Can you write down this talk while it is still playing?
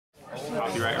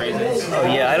the right reasons? Oh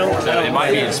yeah, I don't. It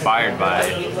might be inspired by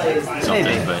something,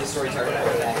 Maybe. but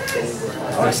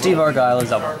Steve Argyle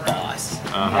is a boss.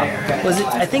 Was it?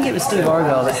 I think it was Steve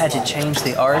Argyle that had to change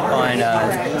the art on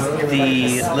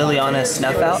the Liliana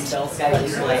snuff out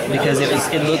because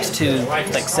it looked too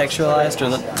like sexualized,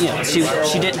 or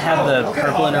she didn't have the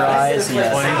purple in her eyes, and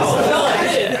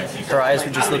her eyes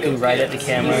were just looking right at the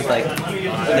camera, like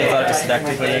they thought it was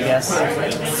seductively, I guess.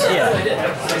 Yeah.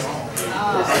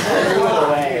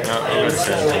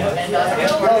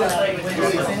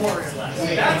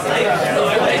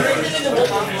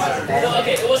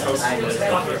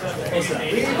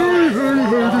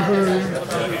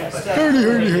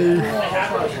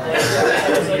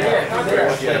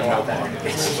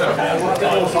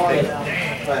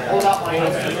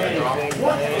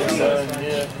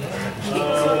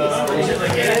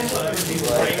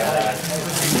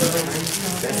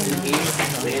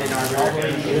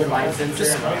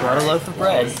 Just brought a loaf of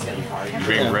bread. you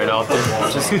bring bread off there.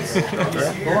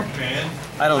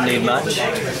 I don't need much.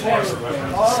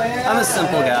 I'm a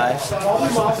simple guy.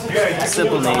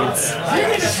 Simple needs.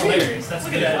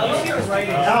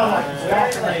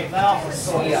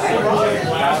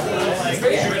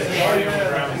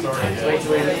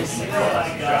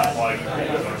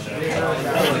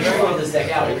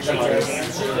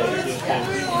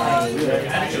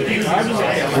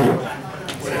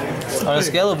 On a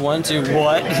scale of 1 to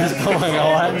what is going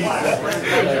on?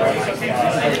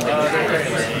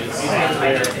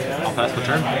 I'll pass the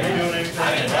turn.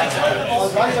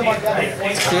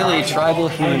 It's clearly tribal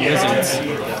human wizards.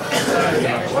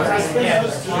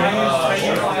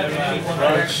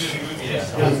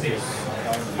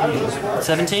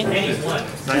 17? Okay.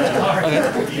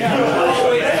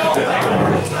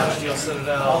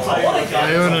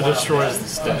 Iona destroys the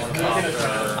stick.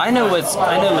 I know what's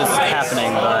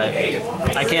happening, but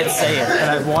I can't say it,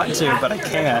 and I want to, but I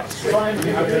can't.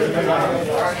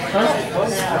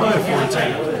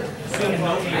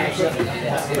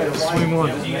 Swing one.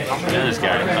 Yeah, this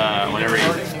guy, whenever he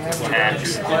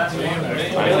attacks,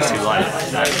 I use 2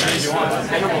 life. That's nice.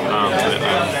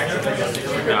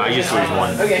 No, I use 1.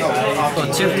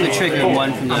 Well, 2 from the trigger,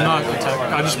 1 from the... I'm not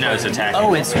attacking. I just No, it's attacking.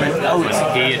 Oh, it's when... Oh, it's...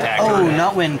 He attacked Oh, her.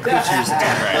 not when creatures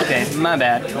attack. Right. Okay, my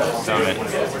bad. So I'm at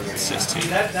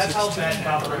 16.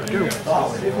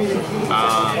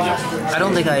 I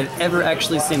don't think I've ever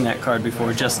actually seen that card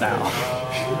before, just now.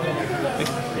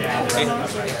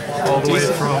 all the way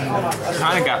from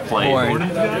Kind of got played. Boring.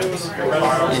 It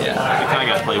Yeah. kind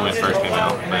of got played when it first came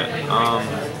out, but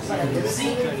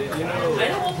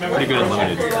pretty good and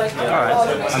limited. Alright,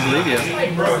 I believe you.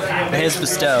 But his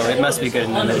bestow, it must be good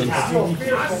and limited.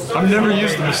 I've never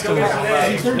used the bestow.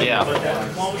 Yeah.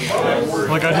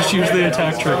 Like I just use the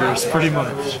attack triggers pretty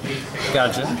much.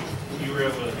 Gotcha.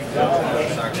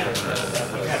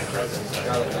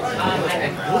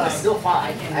 Still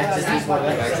fine. I just need more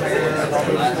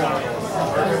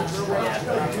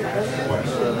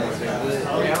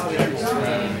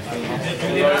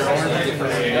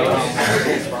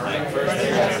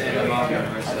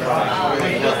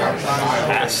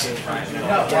Pass.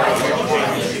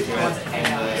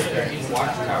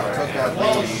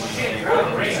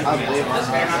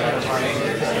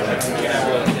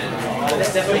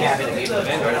 It's definitely happened to me.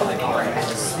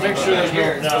 Make sure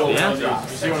there's no. Yeah.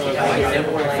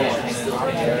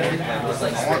 I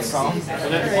want some.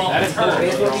 That is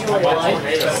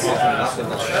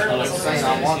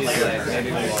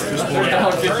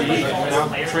down 50 each.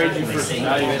 I'll trade you for some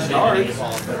valuable cards. I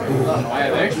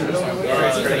have extras. I'm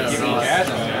going to give you cash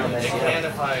on that.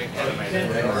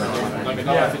 Let me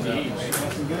know 50 each.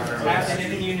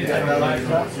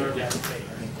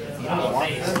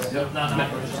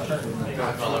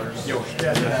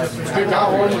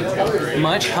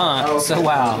 Much, huh? So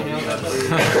wow.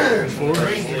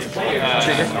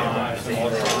 Trigger.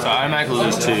 So I automatically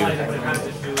lose 2.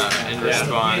 In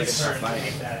response,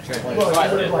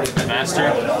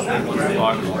 Master,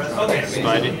 Block,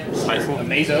 Spiteful.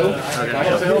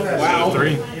 Wow.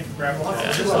 3. Yeah,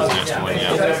 this is the next one,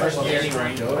 yeah.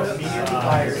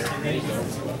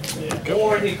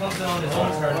 Or he comes in on his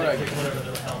own turn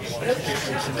and takes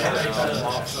whatever the hell he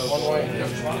wants.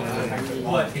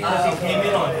 What? Because he came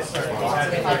in on his turn. He had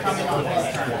to come in on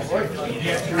his turn.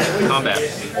 Combat.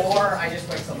 Or I just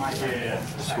wait till my turn.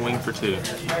 Swing for 2.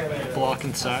 Block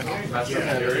and sack.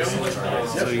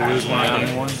 So you lose 1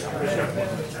 and 1. It's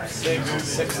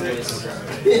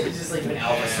just like an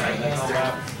alpha strike.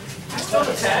 Still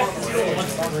attack.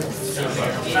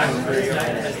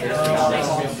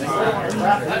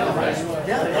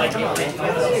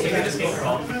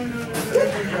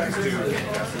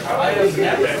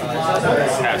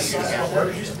 Pass.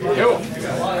 Yo.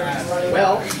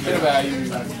 Well, bit of value.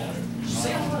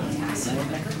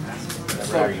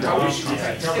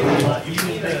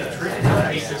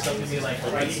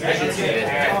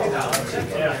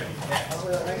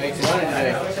 Makes money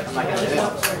today.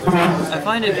 I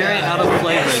find it very out of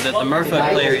flavor that the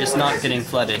Merfolk player is not getting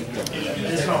flooded.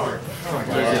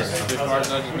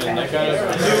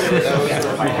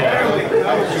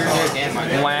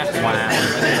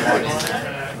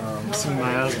 See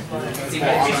my ass.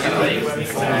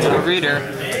 Little reader.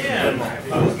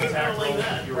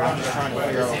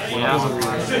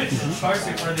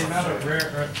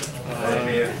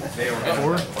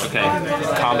 Okay.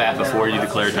 Combat before you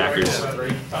declare attackers.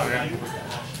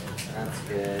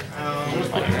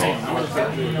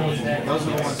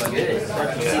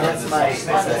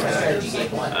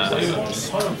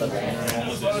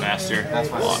 Master.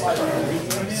 Block.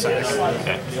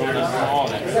 Okay.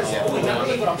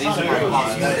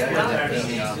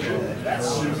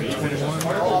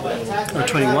 Or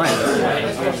 21.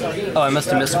 Oh, I must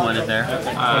have missed one in there.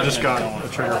 I just got a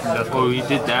trigger from Death. Oh, you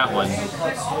did that one.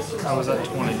 I was at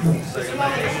 20.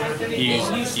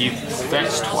 You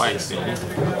fetched twice, didn't you?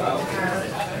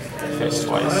 Fetched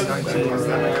twice.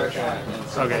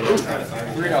 Okay.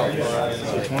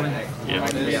 So 20? Yeah.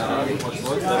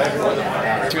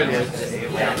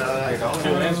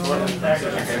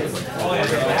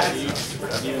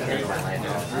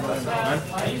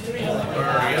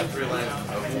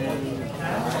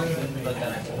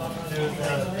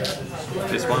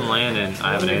 It's one land and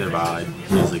I have an Aether Vial. I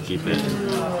usually keep it.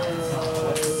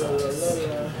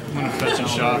 I'm gonna fetch a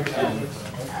shock.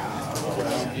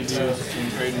 Give you some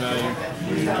trade value.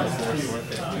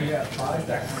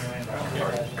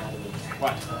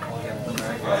 What?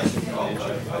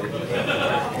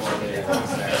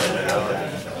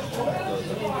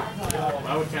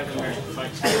 I would Captain America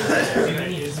fight.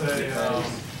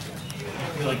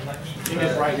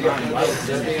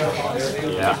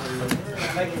 Yeah.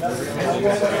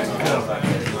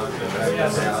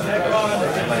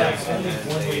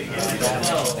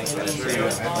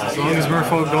 As long as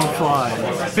Merfolk don't fly,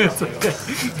 it's okay.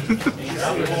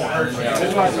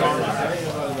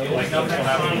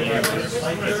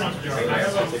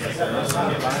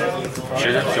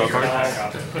 Sure, show a card.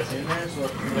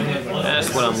 That's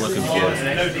what I'm looking for. Good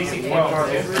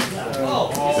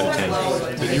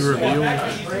 10. Did you reveal? I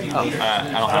don't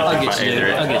have I'll to get fight you, dude. either.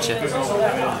 I'll get you.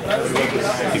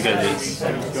 Because it's, I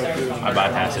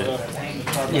bypass it.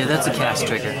 Yeah, that's a cast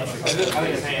trigger.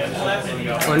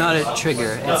 Or not a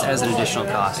trigger, it's as an additional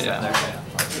cost. Yeah.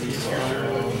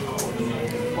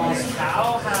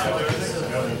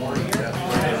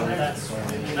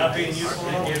 Not being useful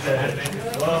in years that have been.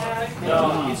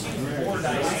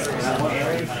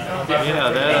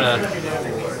 Yeah, that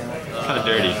kind of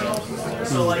dirty.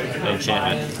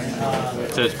 Enchantment.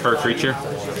 So it's per creature.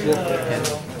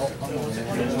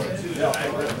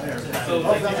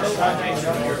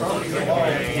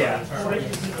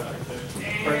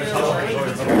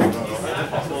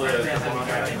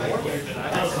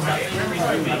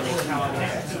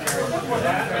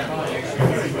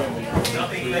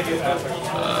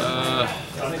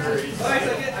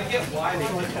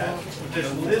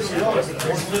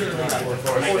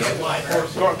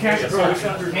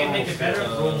 Can't make it better.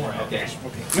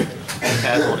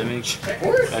 Casual image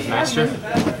as master.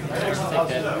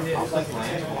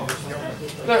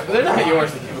 They're not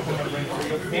yours.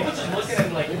 People just look at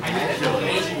him like,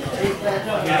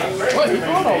 What? He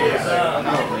brought all this.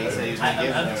 I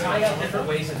got different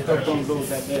ways to do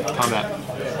it. Combat.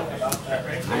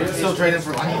 Still trading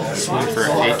for money. Swing for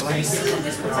 8.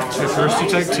 So first you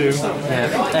take 2.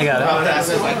 Yeah, I got it.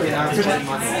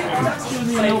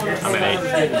 I'm at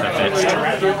 8. I fetched.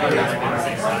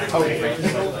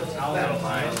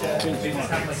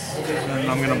 And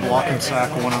I'm gonna block and sack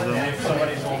one of them.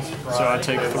 So I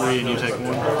take 3 and you take 1.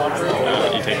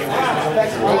 You take 4.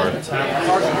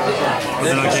 And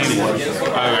then I gain 1.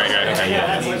 Oh, right, okay,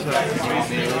 yeah.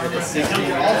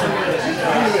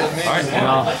 Alright, And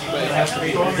I'll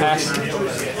pass.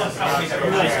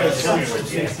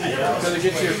 So to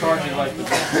get to your card, you like the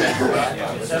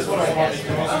that's what I want.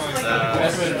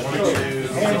 That's what you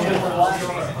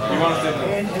want to do.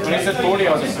 When he said 40, I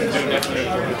was just like, dude, definitely.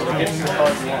 Get to your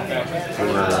card, you want that.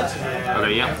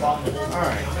 Okay, yeah.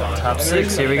 top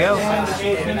 6, here we go.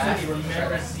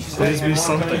 Please be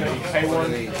something. Pay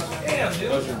one.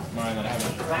 Those are mine that I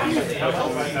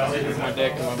haven't. Here's my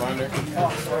deck and my binder.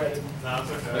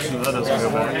 So that doesn't go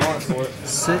back.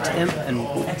 Soot Imp and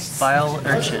Vile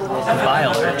Urchin.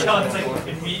 Vile Urchin.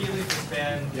 Immediately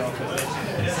expand.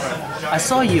 I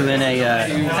saw you in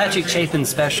a Patrick Chapin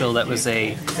special that was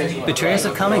a Betrayers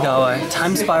of Kamigawa,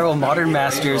 Time Spiral Modern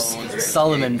Masters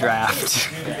Solomon draft.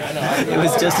 It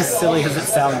was just as silly as it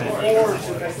sounded.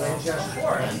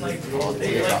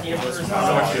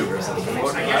 I'm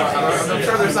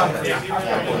sure there's something.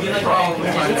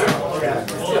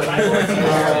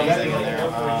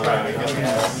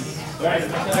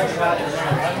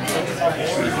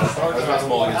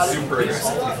 Super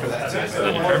aggressive for that.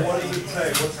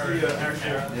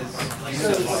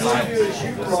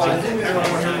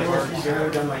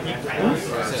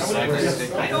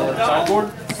 Sideboard?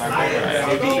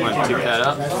 Want to keep that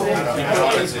up?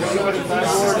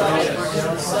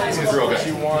 Seems real good.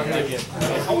 You want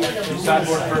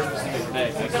sideboard first.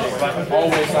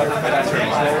 Always sideboard first.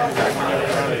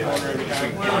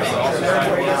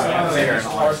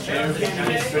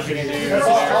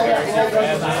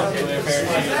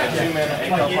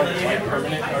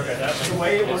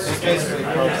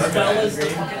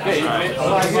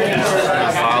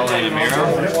 Following a mirror.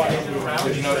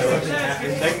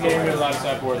 Second game, you're allowed to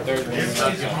sideboard. Third game, so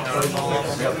if you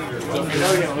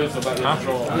know you're going to lose about the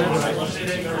control.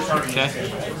 Okay.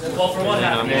 And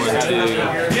I'm going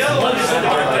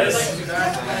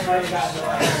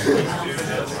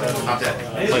to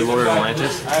play Lord of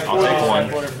Atlantis. I'll take one.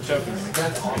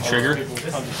 Trigger.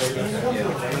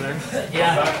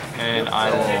 And I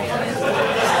will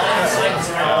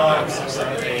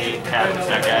tap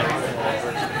that guy.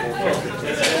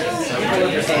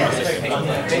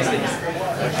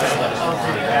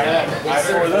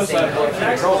 For those sideboard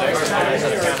control decks,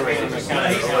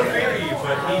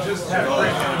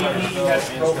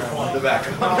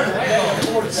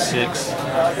 Six.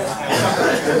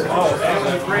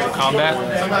 Combat.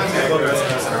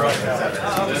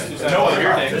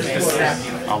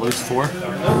 I'll lose 4. Go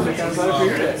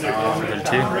to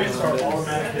 2.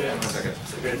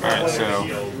 Alright, so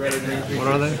What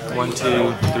are they? 1,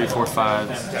 2, 3, 4, 5.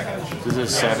 This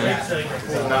is 7.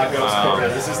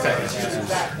 This is 10.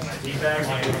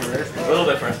 A little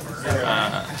different.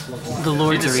 The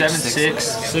Lords It's are a each 7,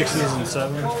 6. 6s and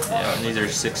 7s. Yeah, and these are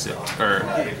 6, 6 or 4.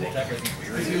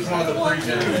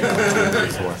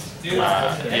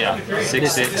 Yeah,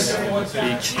 6, 6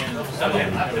 each.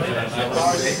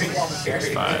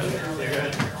 6, 5.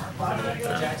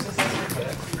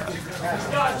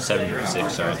 7,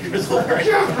 6, sorry. 7,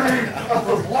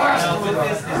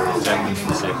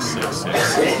 6, 6, 6.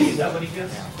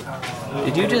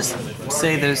 Did you just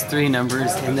say those 3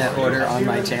 numbers in that order on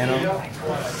my channel?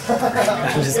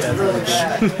 I'm just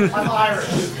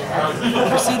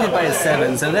preceded by a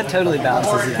 7, so that totally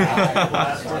balances it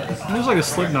out. There's like a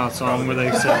Slipknot song where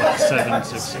they say like 7,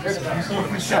 6, 6.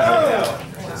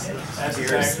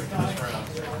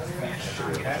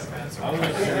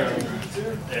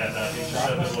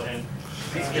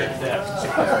 He's scared to death.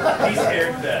 He's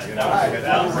scared to death.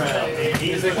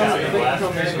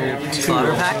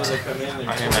 Slaughter Pact? I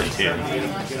am at 2.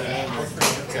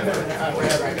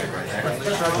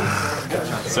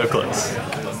 So close.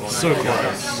 So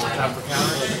close.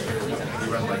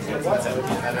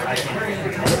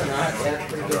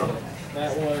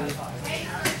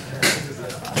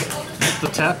 The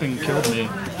tapping killed me.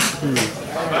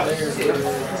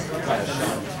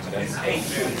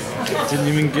 Didn't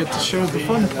even get to show the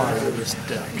fun part of this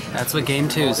deck. That's what game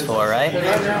 2 is for, right?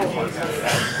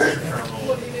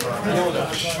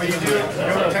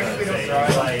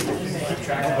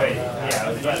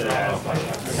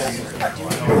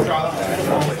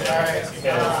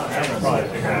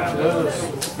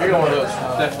 You're going with those.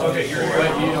 Okay, you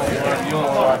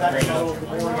don't want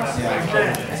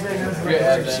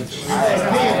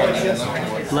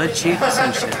Blood Cheat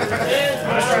Ascension.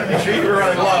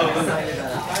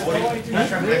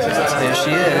 There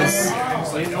she is.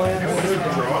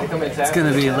 It's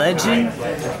gonna be Legend.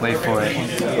 Wait for it.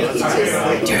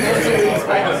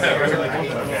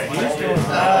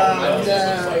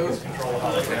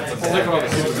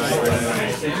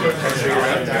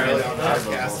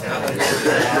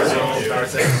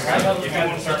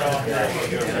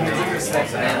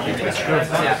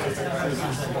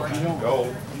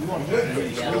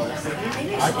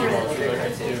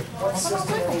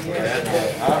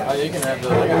 You can have the,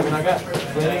 I got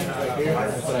plenty right here,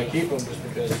 but I keep them just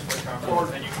because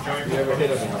if you ever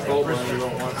hit a gold run, you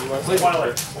want to sleep.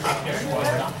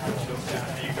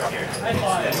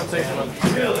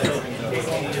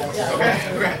 Okay.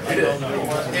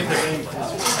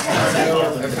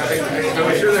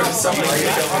 I'm sure there was something.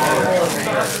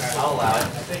 I'll allow it.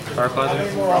 Fire closet.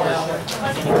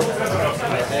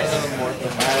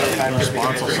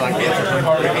 Response will suck.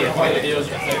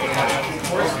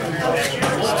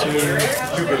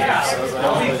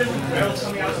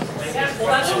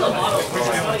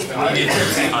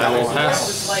 I will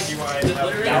pass.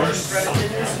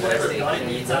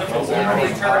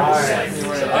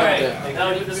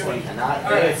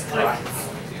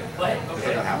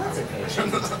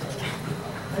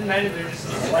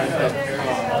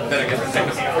 Then again,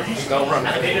 don't run.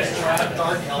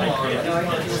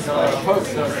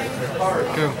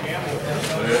 Go.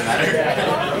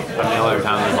 I'm the only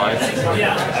time in life.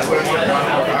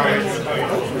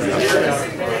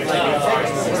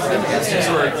 These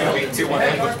were going to be 2-1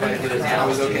 ambush, but I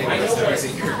was okay with this.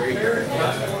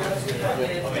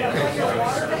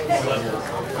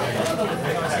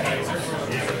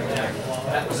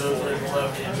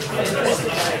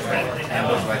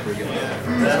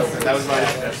 That was mine.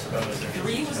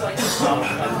 3 was like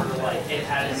it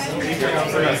had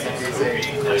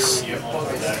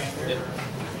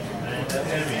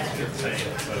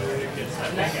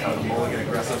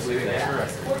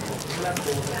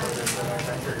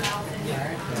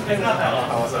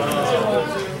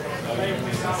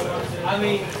I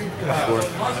mean,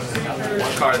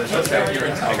 one card that shuts down your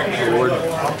entire board.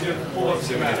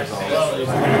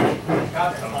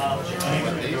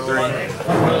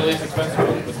 At least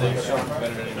expensive, but they shot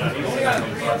better than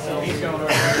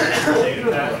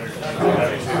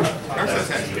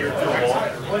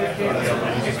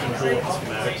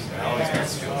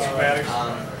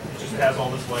Just has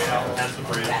all this layout, has the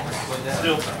bridge.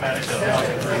 Still schematic. I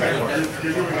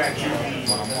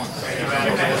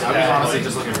was honestly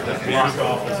just looking for that. Block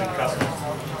off as in custom.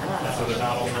 So they're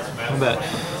not on this map. I bet.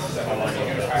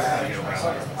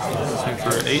 Looking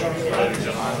for 8.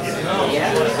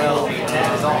 Yeah, well, that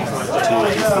is awesome.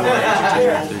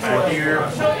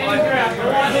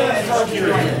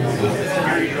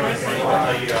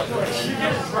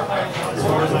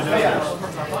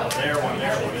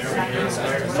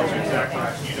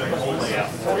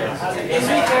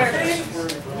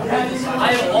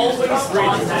 I have always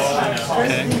thought that.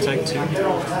 Okay, take 2.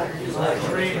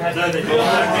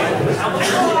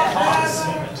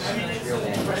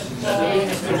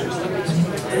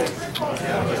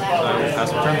 Pass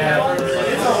my turn.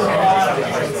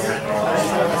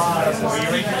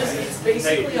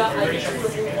 Basically,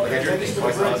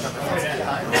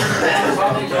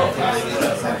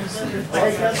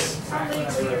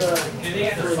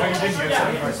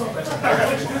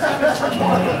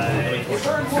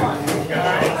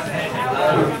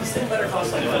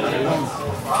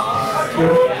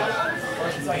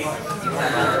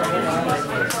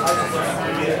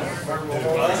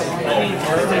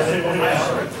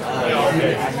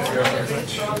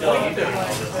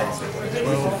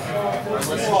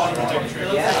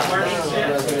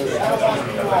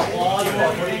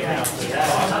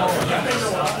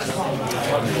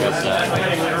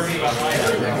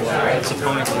 Its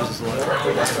opponent loses life.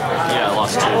 Yeah, I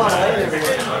lost 2.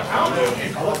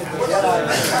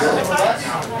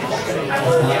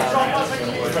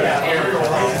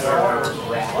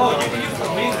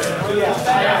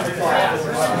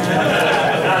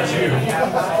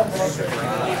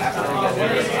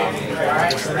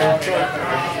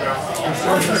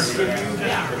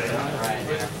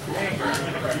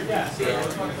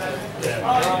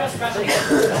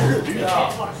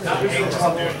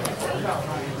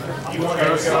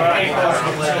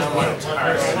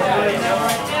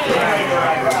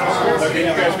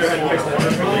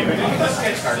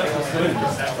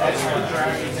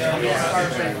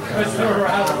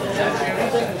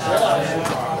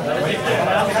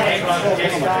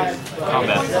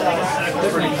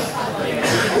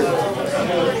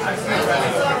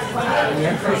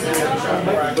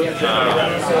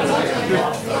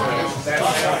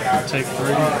 Take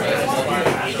 3.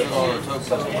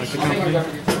 Like the company.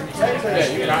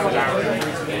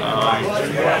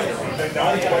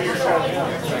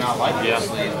 Yeah.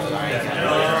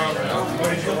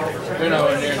 they're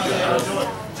nowhere near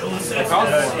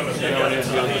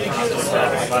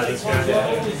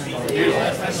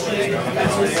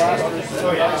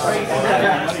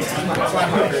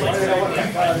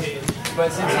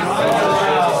But since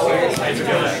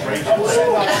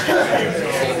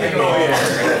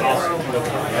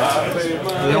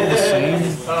Are they all the same?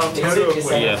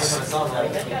 Yes.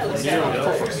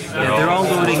 Yeah, they're all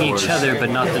going helping each other but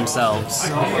not themselves.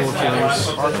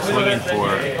 Swinging for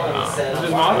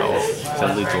the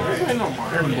lethal.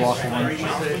 Block 1.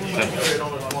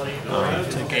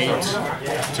 Take 8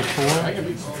 to 4.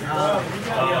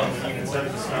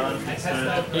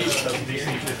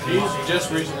 He's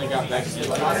just recently got back to the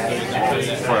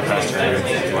For a fast turn,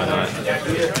 why not?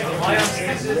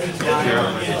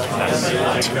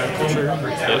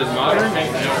 It is modern.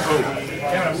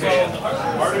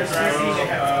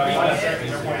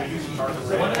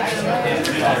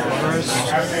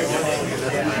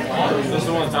 This is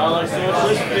the one Tyler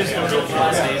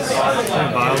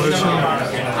Violation.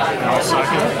 I'll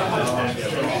second.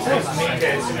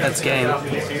 That's game.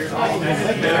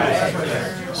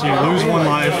 So you lose 1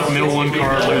 life, mill 1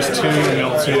 card, lose 2,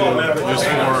 mill 2, lose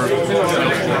 4, mill 4.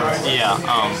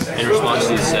 Yeah, in response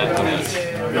to these set,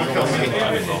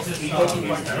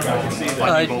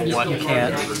 You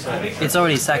can't. It's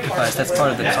already sacrificed. That's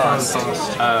part of the cost.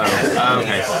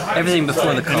 okay. Everything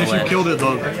before the And if you call-in. killed it,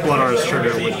 the Blood Artist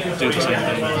trigger would do the same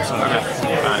thing. So.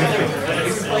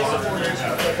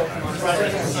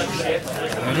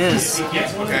 There it is.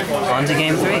 On to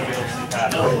game 3.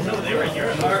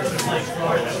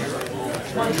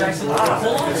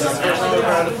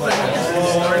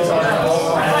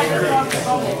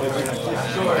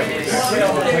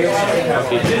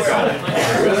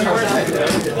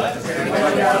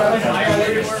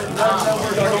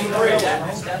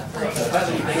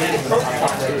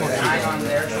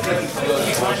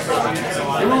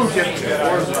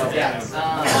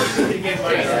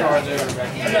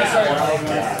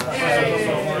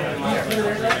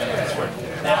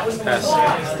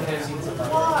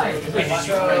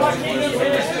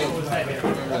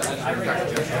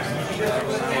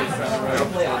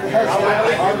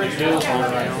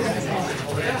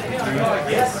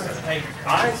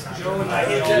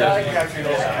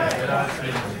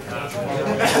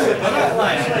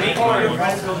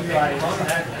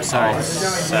 Sorry.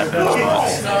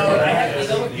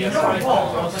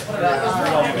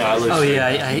 Oh yeah,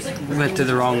 I went through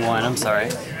the wrong one. I'm sorry.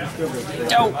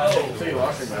 Oh.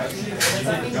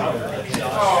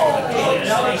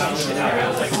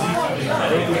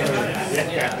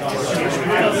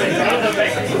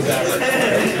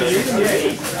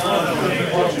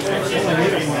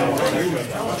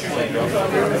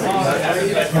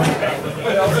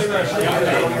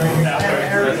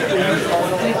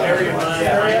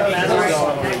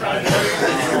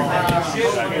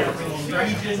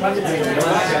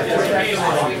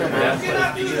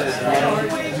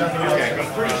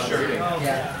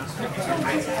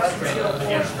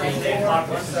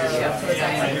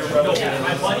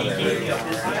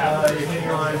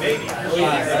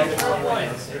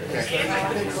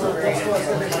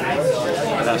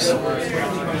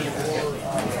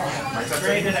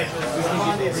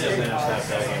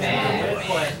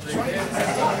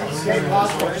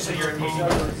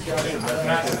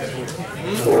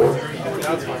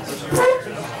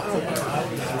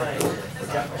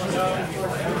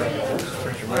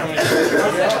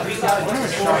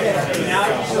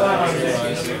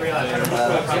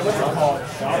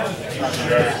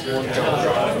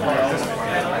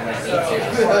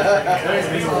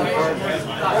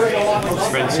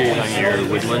 Spread seed on your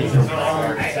woodland.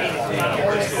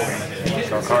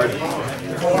 Draw a card.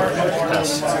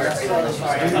 Pass.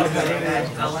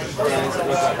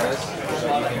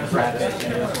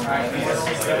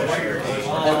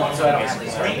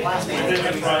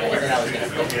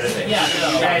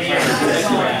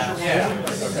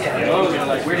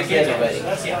 Where'd it get everybody?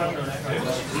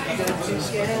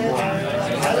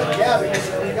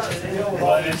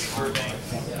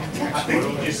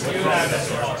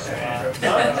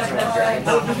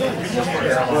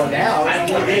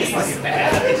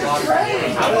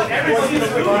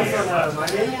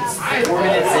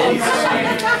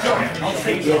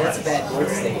 That's a bad board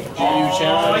state.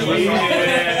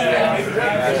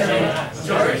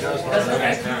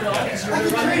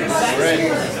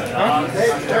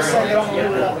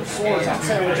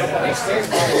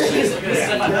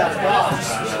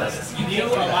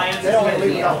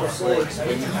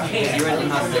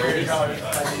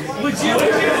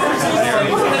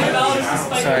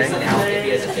 Sorry.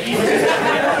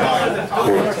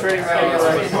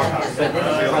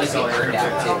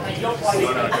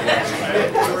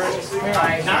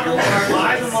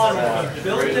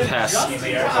 Pass.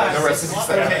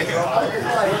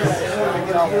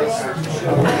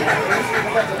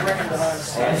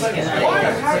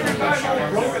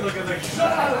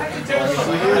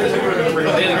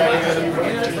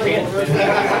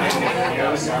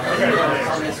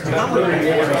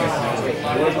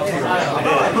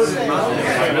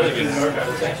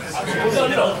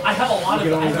 I have a lot of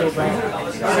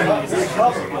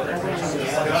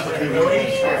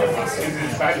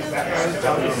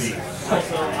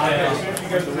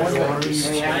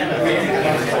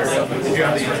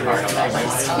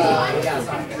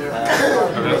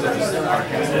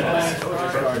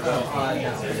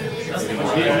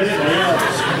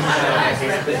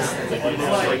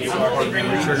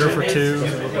Trigger for 2.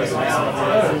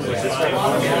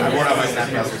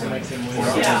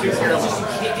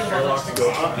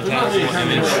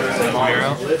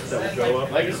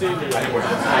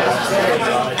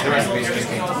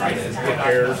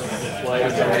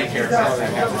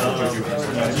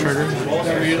 Trigger.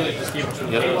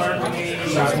 Yep.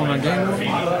 That's one on game.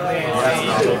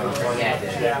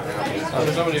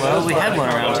 Well, we had one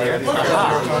around here.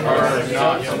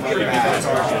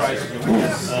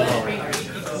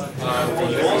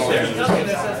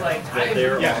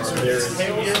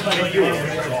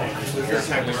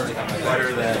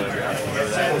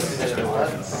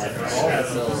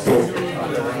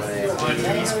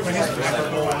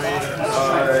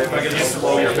 If I can just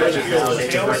slow your pitches down,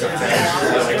 it's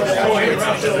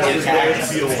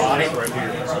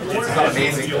not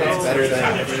amazing, but it's better than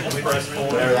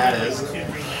whatever that is.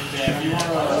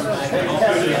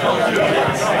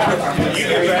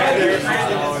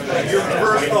 Your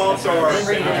first thoughts are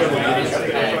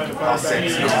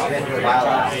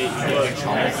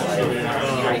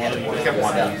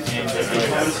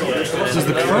Does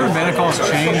the preferred mana cost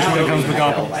change when it becomes a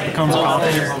copy?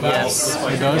 Yes.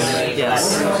 It does?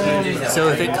 Yes. So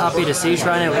if it copied a Siege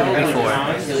Rhino, it would be 4.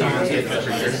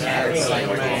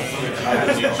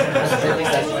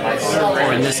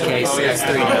 Or in this case, it's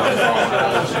 3 now.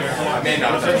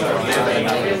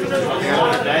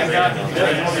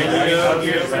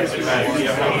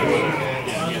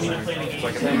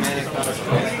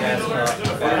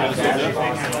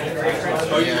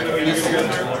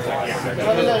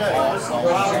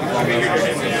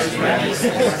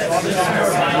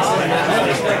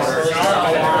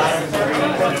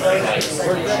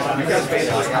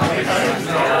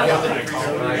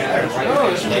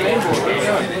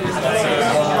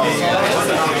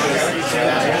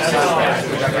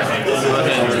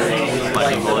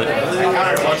 Lightning bullet.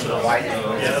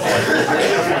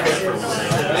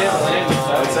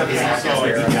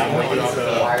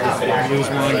 Lose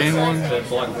one on game 1.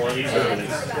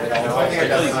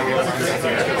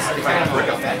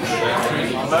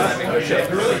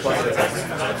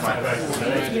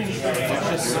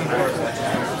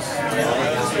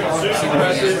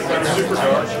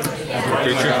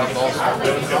 Creature.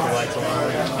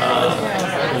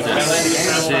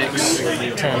 6,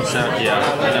 10, 7, yeah.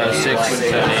 No, 6,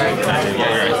 7, 8, 9, yeah,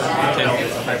 you're right. 10.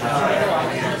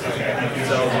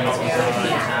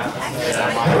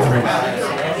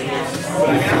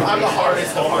 I'm the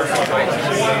hardest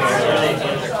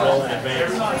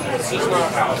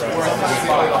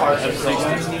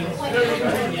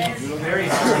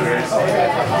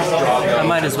I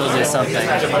might as well do something.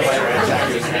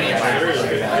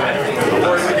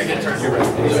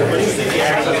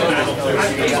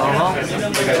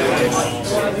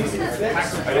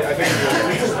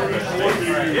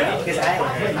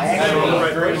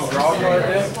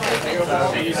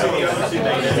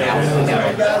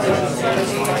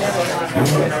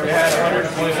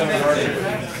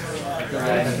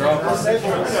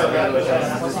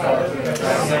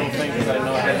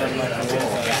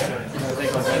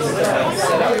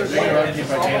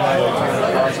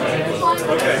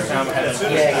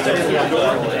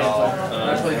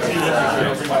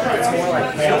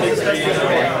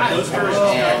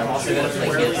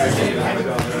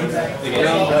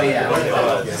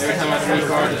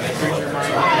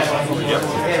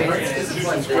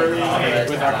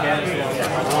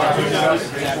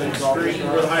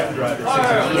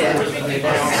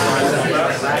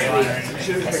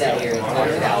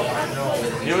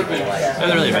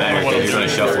 Doesn't really matter if you're going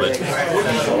to shuffle it.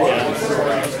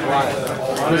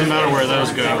 Doesn't matter where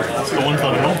those go. It's the ones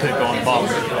that I don't pick on the bottom.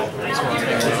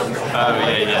 Oh,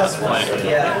 yeah, play.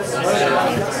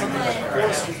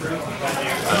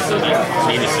 So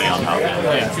you need to stay on top of it.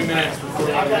 Yeah, 2 minutes.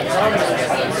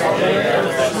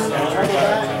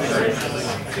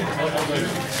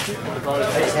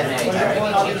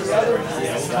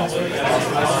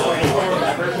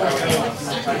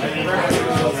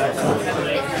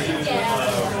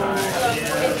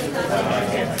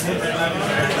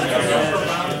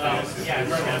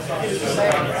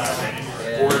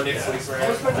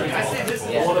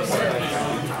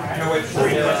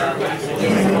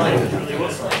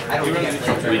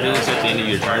 Do we do this at the end of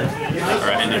your turn? Or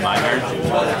end of my turn?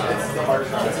 Or,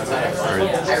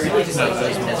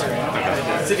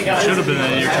 okay. Should have been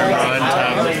that your turn, but I didn't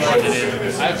have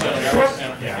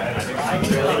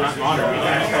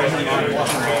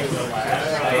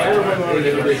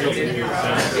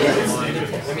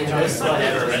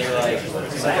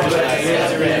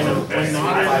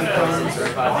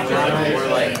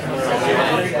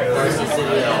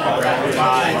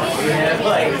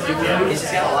It's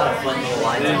just got a lot of fun little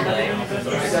lines in play.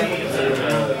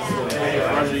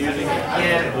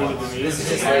 Yeah, this is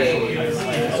just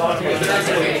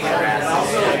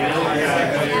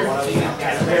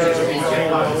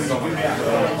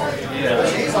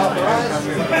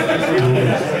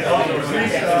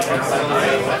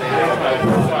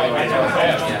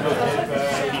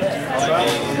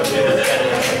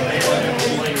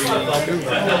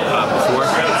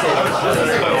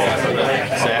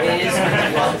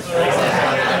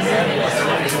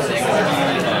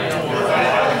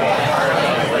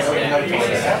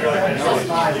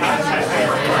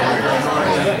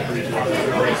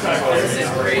This is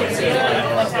great. So you can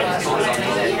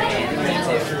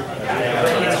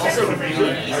it's also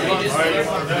really easy to just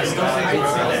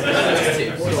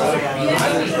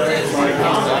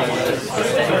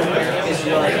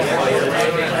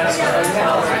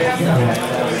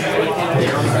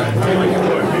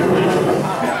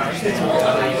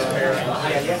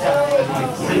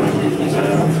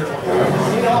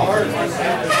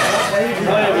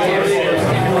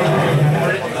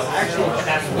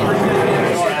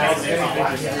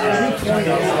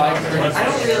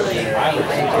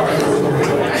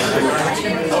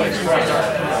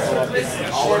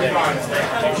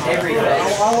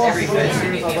every fence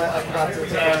you need.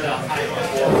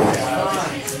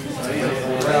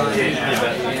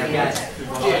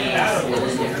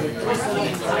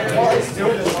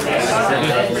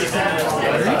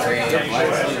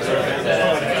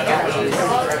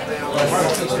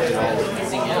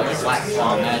 Black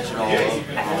Swan match and all.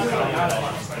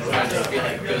 I just feel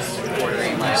like Ghost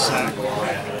ordering my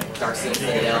Dark Sea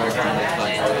Citadel trying to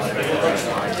fight.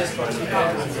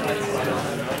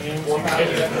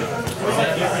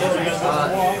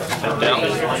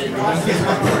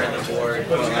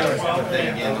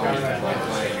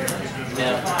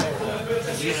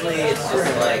 Usually it's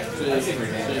just like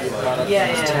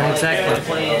yeah, exactly.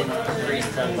 Playing 3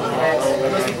 times.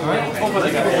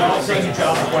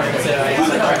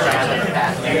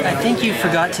 I think you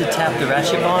forgot to tap the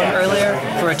ratchet bomb earlier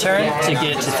for a turn to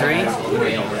get it to 3.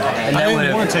 And I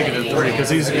didn't want to take it to 3 because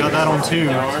he's got that on 2.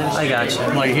 I got you.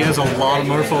 Like, he has a lot of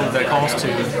Merfolk that cost 2.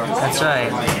 That's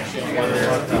right.